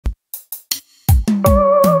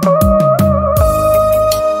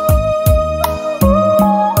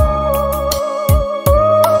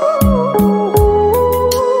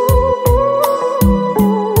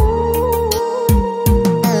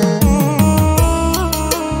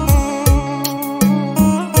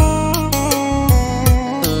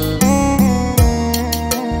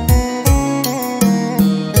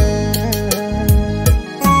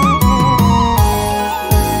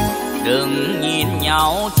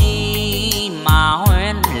mà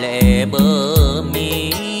hoen lệ bờ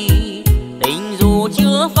mi. Tình dù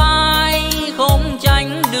chưa phai không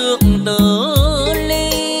tránh được từ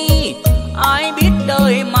ly. Ai biết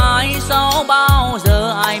đời mai sau bao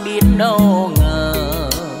giờ, ai biết đâu ngờ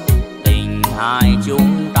tình hai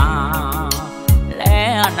chúng ta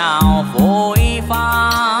lẽ nào vội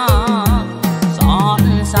pha. Xót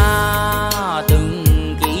xa từng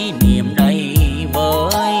kỷ niệm đầy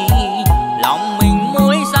vơi, lòng mình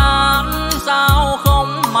muối san sao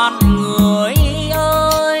không mặn người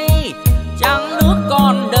ơi. Trăng nước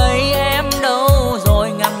còn đây em đâu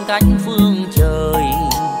rồi ngăn cách phương trời.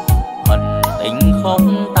 Hận tình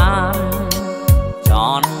không tan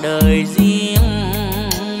trọn đời riêng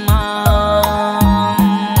mang.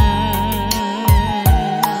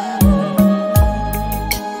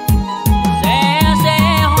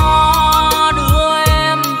 Xe hoa đưa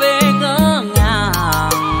em về ngỡ ngàng,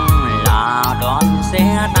 là đoàn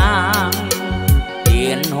xe tang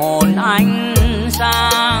tiền hồn anh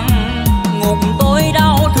sang. Ngục tôi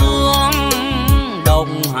đau thương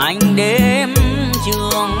đồng hành đêm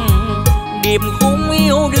trường, điệp khung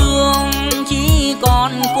yêu đương chỉ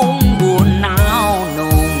còn cung buồn não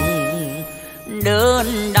nùng.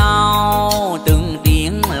 Đơn đau từng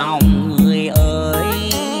tiếng lòng người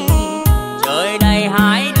ơi, trời đầy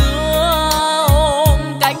hai đứa ôm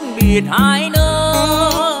cách biệt hai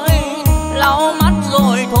nơi. Lau mắt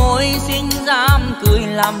rồi thôi xin dám cười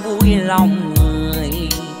làm vui lòng người,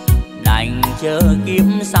 đành chờ kiếp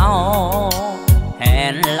sau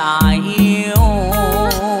hẹn lại yêu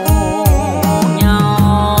nhau.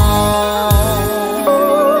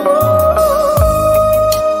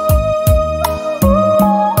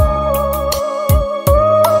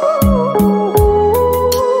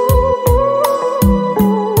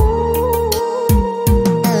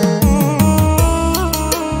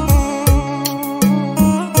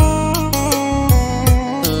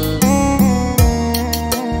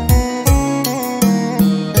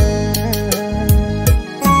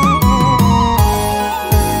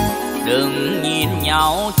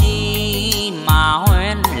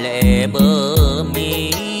 Bờ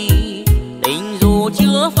mi. Tình dù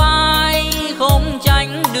chưa phai không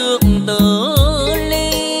tránh được từ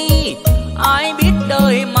ly. Ai biết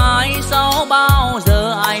đời mai sau bao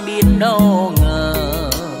giờ, ai biết đâu ngờ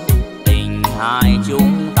tình hai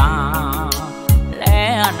chúng ta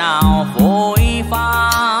lẽ nào vội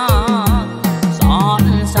pha. Xót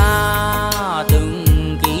xa từng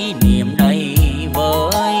kỷ niệm đầy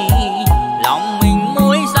vơi, lòng mình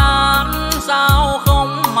muối san sao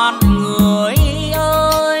không mặn người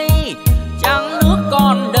ơi. Trăng nước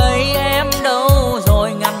còn đây em đâu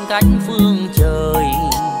rồi ngăn cách phương trời.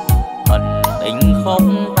 Hận tình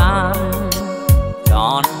không tan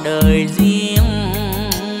trọn đời riêng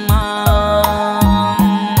mang.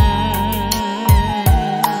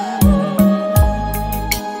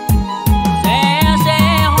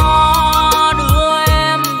 Xe hoa đưa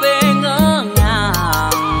em về ngỡ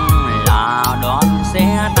ngàng, là đoàn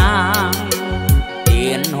xe tang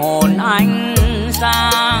tiền hồn anh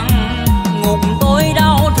sang. Ngục tôi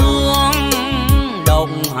đau thương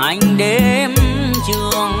đồng hành đêm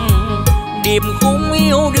trường, điệp khung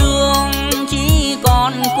yêu đương chỉ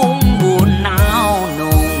còn cung buồn não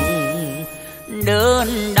nùng.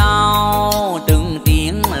 Đơn đau từng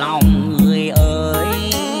tiếng lòng người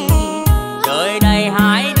ơi, trời đầy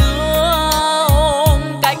hai đứa ôm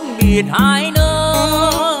cách biệt hai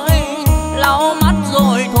nơi. Lau mắt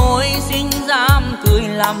rồi thôi xin dám cười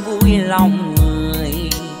làm vui lòng người,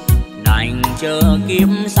 đành chờ kiếp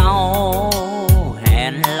sau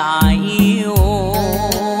hẹn lại yêu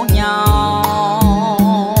nhau.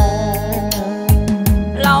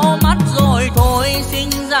 Lau mắt rồi thôi xin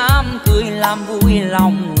dám cười làm vui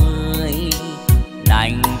lòng người,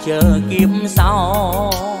 đành chờ kiếp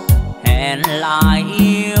sau hẹn lại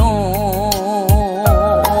yêu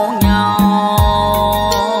nhau.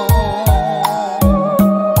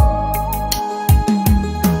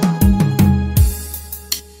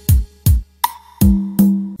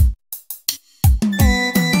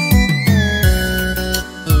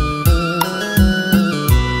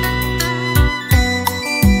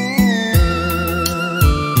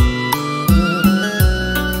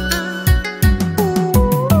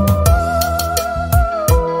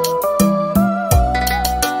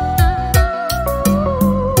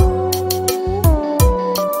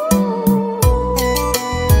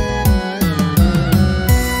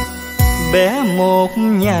 Bé một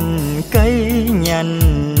nhành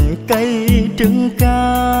cây trứng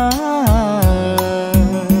cá,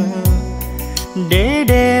 để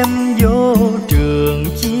đem vô trường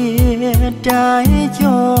chia trái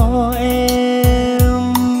cho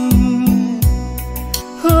em.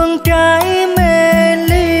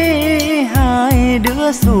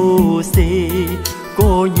 xù xì,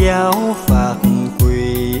 cô giáo phạt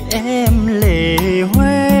quỳ em lệ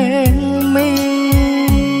hoen mi.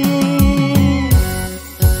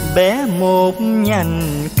 Bé một nhành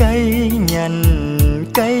cây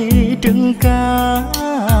trứng cá,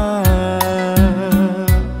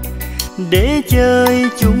 để chơi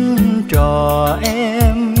chung trò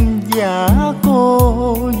em và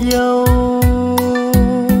cô dâu.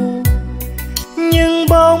 Nhưng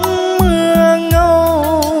bóng mưa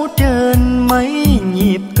ngâu trên mấy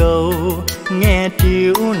nhịp cầu, nghe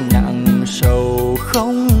triểu nặng sầu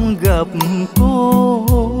không gặp cô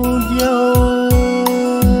dâu.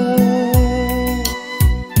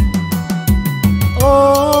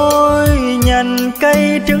 Ôi nhành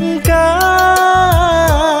cây trứng cá,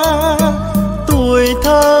 tuổi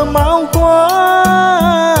thơ máu quá,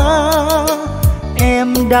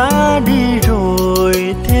 em đã đi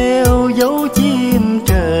rồi theo dấu chim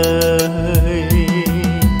trời.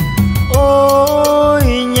 Ôi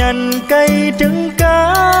nhành cây trứng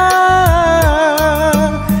cá,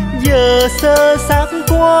 giờ sơ xác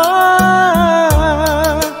quá,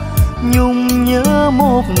 nhung nhớ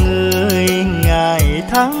một người ngày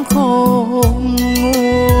tháng khôn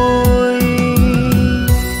nguôi.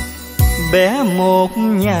 Bé một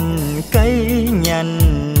nhành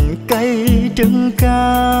cây trứng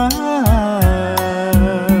cá,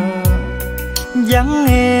 vắng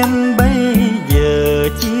em bây giờ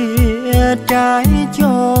chia trái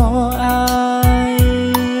cho ai.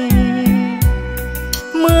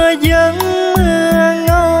 Mưa vẫn mưa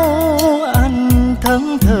ngâu, anh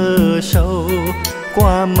thẫn thờ sầu,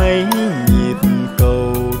 qua mấy nhịp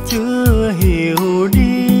cầu chưa hiểu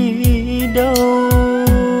đi đâu.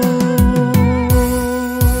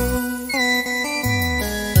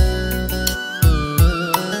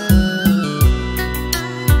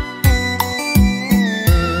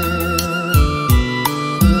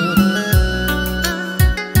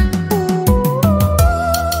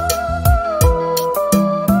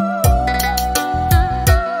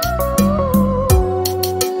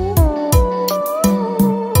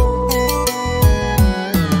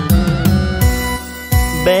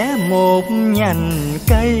 Bé một nhành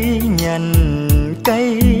cây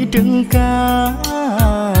trứng cá,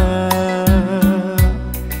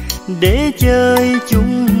 để chơi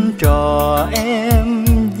chung trò em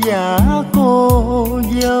và cô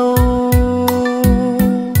dâu.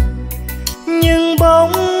 Nhưng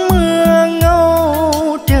bóng mưa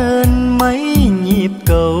ngâu trên mấy nhịp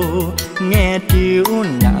cầu, nghe triểu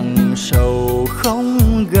nặng sầu không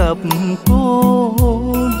gặp cô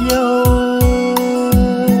dâu.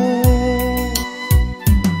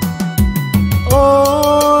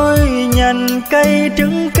 Ôi nhành cây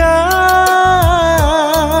trứng cá,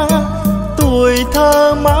 tuổi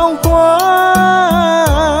thơ máu quá,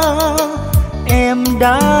 em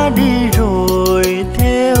đã đi rồi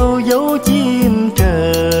theo dấu chim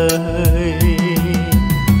trời.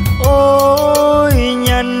 Ôi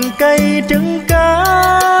nhành cây trứng cá,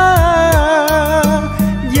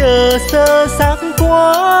 giờ sơ xác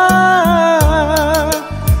quá,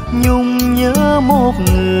 nhung nhớ một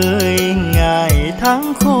người ngày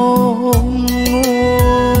tháng khôn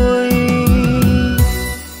nguôi.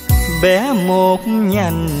 Bé một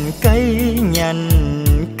nhành cây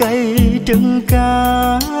trứng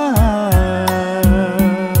cá,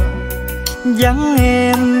 vắng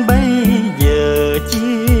em bây giờ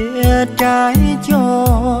chia trái cho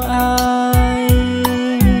ai.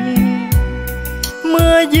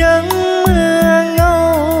 Mưa vẫn mưa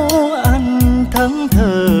ngâu, anh thẫn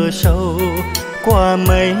thờ sầu, qua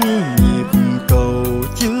mấy nhịp cầu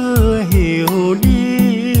chưa hiểu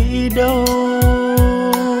đi đâu.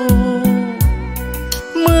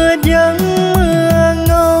 Mưa vẫn mưa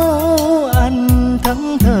ngâu, anh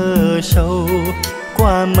thẫn thờ sầu,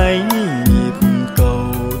 qua mấy nhịp cầu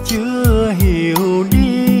chưa hiểu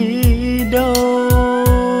đi đâu.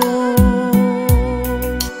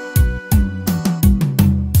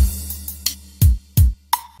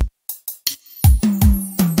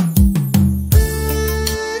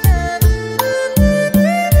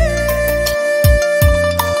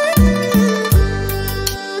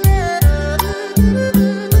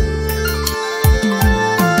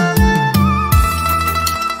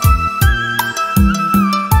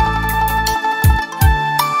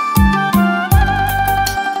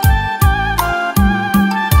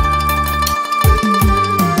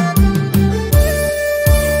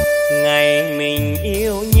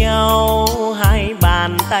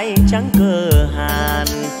 tay trắng cơ hàn.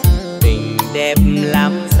 Tình đẹp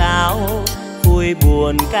làm sao, vui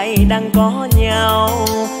buồn cay đắng có nhau.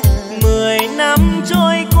 10 năm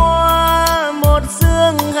trôi qua, một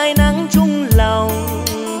sương hai nắng chung lòng.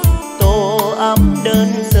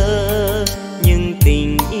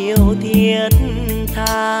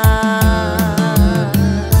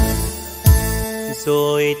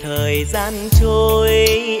 Rồi thời gian trôi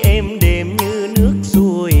êm đềm như nước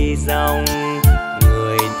xuôi dòng,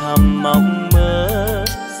 người thầm mộng mơ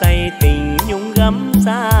say tình nhung gấm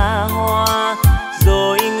xa hoa.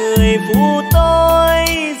 Rồi người phụ tôi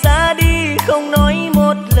ra đi không nói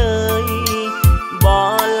một lời,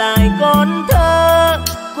 bỏ lại con thơ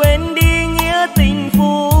quên đi nghĩa tình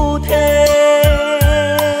phu thê.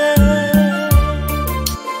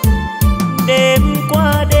 Đêm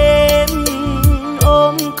qua đêm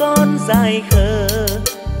ôm con dài khờ,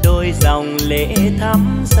 đôi dòng lệ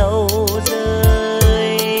thắm sâu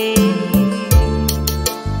rơi.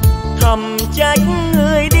 Thầm trách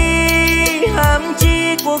người đi ham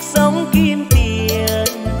chi cuộc sống kim tiền,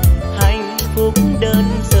 hạnh phúc đơn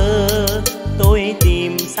sơ tôi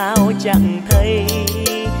tìm sao chẳng thấy.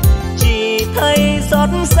 Chỉ thấy xót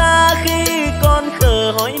xa khi con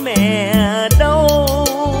khờ hỏi mẹ đâu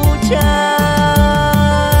cha.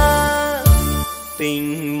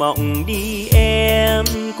 Tình mộng đi em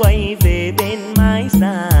quay về bên mái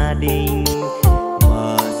gia đình,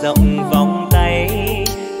 mở rộng vòng tay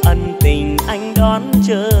ân tình anh đón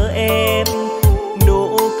chờ em.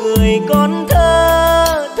 Nụ cười con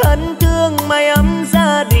thơ thân thương mái ấm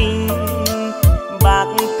gia đình, bạc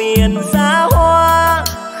tiền xa hoa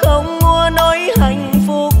không mua nỗi hạnh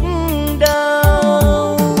phúc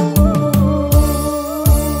đâu.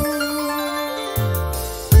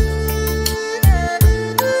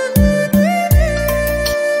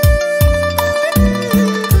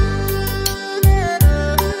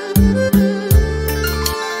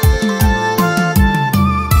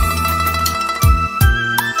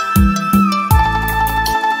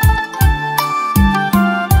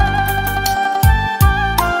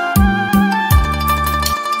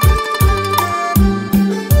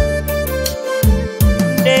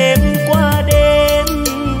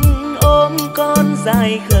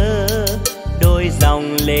 Dài khờ đôi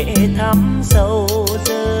dòng lệ thắm sâu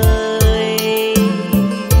rơi.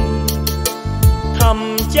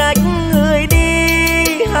 Thầm trách người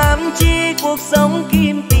đi ham chi cuộc sống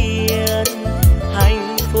kim tiền,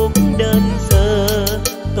 hạnh phúc đơn sơ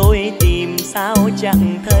tôi tìm sao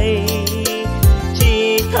chẳng thấy.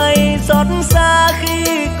 Chỉ thấy xót xa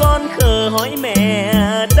khi con khờ hỏi mẹ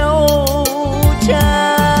đâu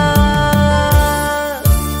cha.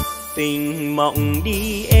 Tình mộng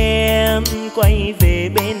đi em quay về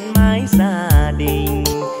bên mái gia đình,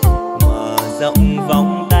 mở rộng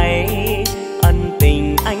vòng tay ân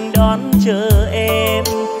tình anh đón chờ em.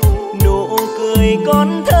 Nụ cười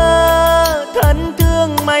con thơ thân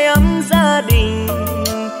thương mái ấm gia đình,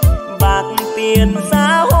 bạc tiền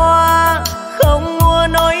xa hoa không mua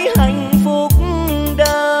nỗi hạnh phúc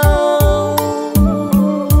đâu.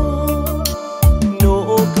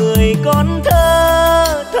 Nụ cười con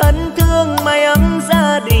thơ thân thương mái ấm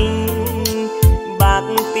gia đình, bạc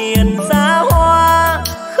tiền xa hoa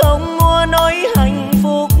không mua nỗi hạnh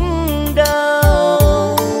phúc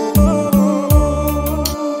đâu.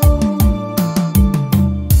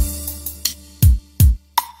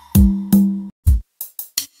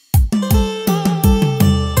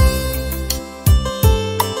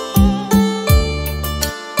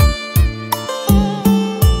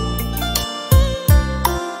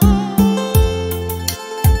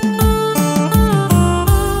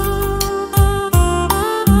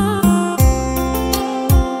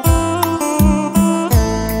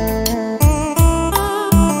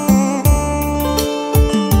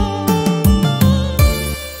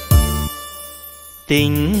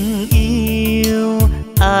 Tình yêu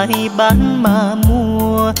ai bán mà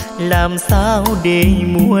mua, làm sao để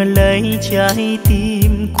mua lấy trái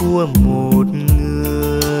tim của một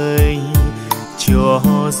người. Cho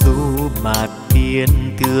dù bạc tiền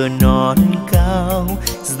tựa non cao,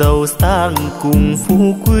 giàu sang cùng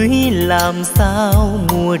phú quý làm sao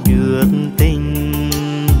mua được tình.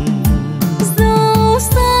 Giàu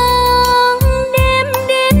sang đem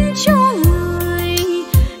đến cho người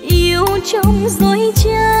yêu trong dối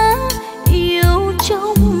trá, yêu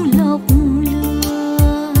trong lọc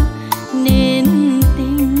lừa, nên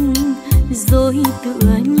tình dối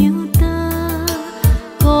tựa như tơ.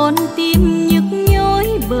 Con tim nhức nhối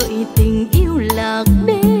bởi tình yêu lạc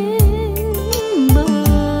bên bờ.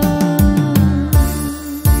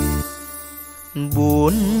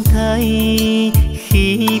 Buồn thay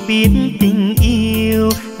khi biết tình yêu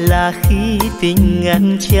là khi tình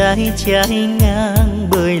ngăn trái ngang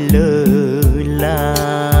bởi lỡ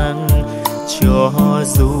làng. Cho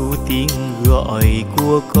dù tiếng gọi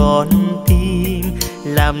của con tim,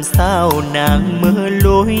 làm sao nàng mơ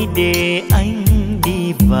lối để anh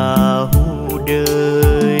đi vào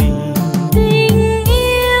đời. Tình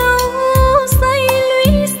yêu say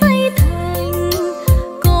lũy say thành,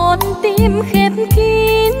 đêm khép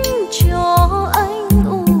kín cho anh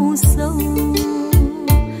u sầu,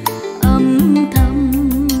 âm thầm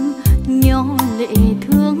nhỏ lệ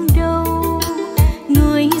thương đau.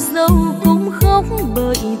 Người dâu cũng khóc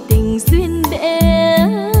bởi tình duyên bé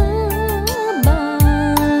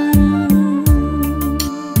bàng.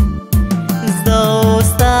 Giàu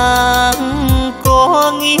sang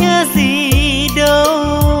có nghĩa gì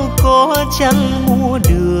đâu, có chẳng mua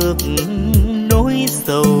được nỗi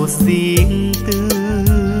sầu riêng tư.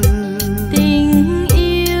 Tình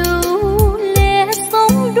yêu lẽ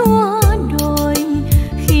sống đua đòi,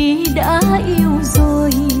 khi đã yêu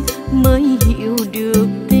rồi mới hiểu được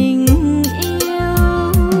tình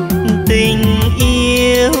yêu. Tình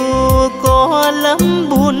yêu có lắm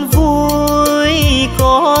buồn vui,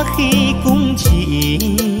 có khi cũng chỉ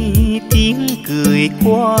tiếng cười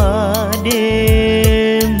qua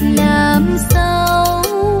đêm. Làm sao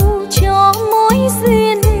cho mối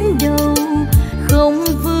duyên đầu không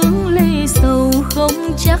vướng lệ sầu,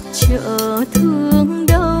 không chắc trở thương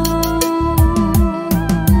đâu.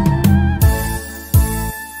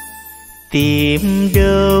 Tìm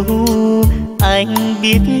đâu anh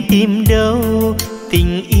biết tìm đâu,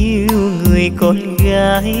 tình yêu người con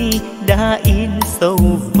gái đã in sâu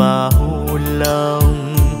vào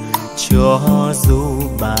lòng. Cho dù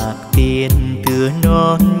bạc tiền tựa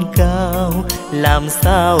non cao, làm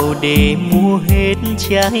sao để mua hết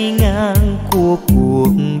trái ngang của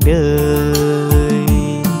cuộc đời.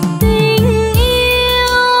 Tình yêu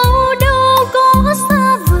đâu có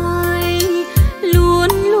xa vời, luôn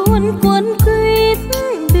luôn quấn quýt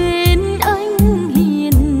bên anh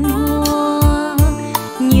hiền hòa.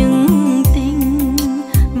 Nhưng tình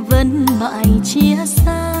vẫn mãi chia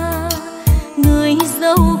xa, người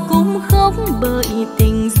dâu cũng khóc bởi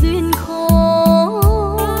tình duyên khó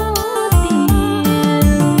tìm.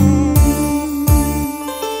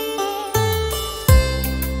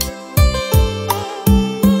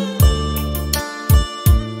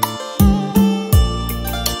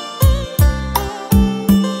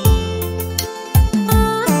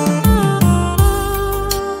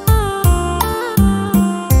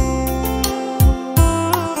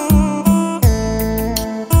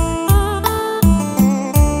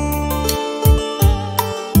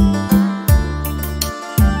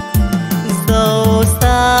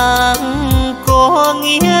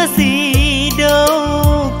 Nghĩa gì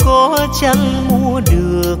đâu, có chẳng mua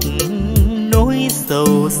được nỗi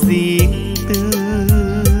sầu riêng tư.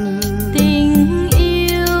 Tình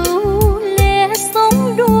yêu lẽ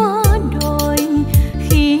sống đua đòi,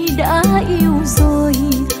 khi đã yêu rồi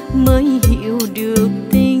mới hiểu được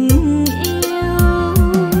tình yêu.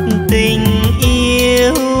 Tình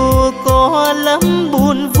yêu có lắm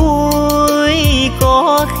buồn vui,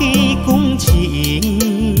 có khi cũng chỉ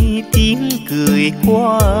tiếng cười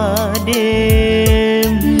qua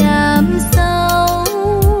đêm. Làm sao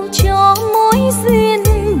cho mối duyên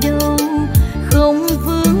đầu không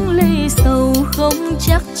vướng lệ sầu, không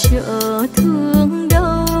chắc trở thương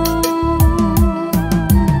đâu.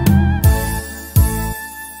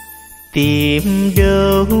 Tìm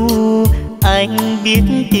đâu anh biết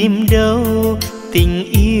tìm đâu, tình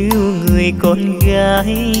yêu người con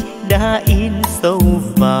gái đã in sâu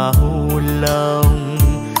vào lòng.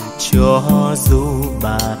 Cho dù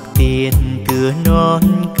bạc tiền tựa non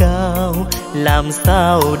cao, làm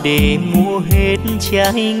sao để mua hết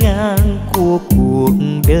trái ngang của cuộc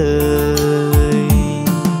đời.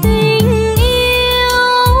 Tình yêu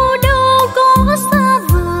đâu có xa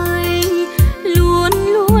vời, luôn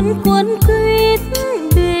luôn quấn quýt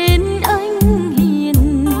bên anh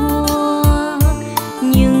hiền hòa.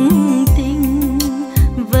 Nhưng tình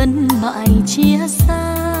vẫn mãi chia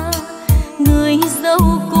xa, người dâu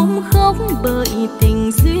cũng khóc bởi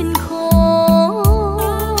tình duyên khó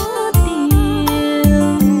tìm.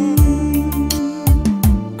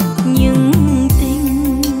 Nhưng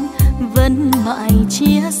tình vẫn mãi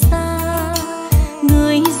chia xa,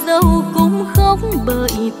 người dâu cũng khóc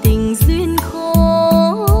bởi tình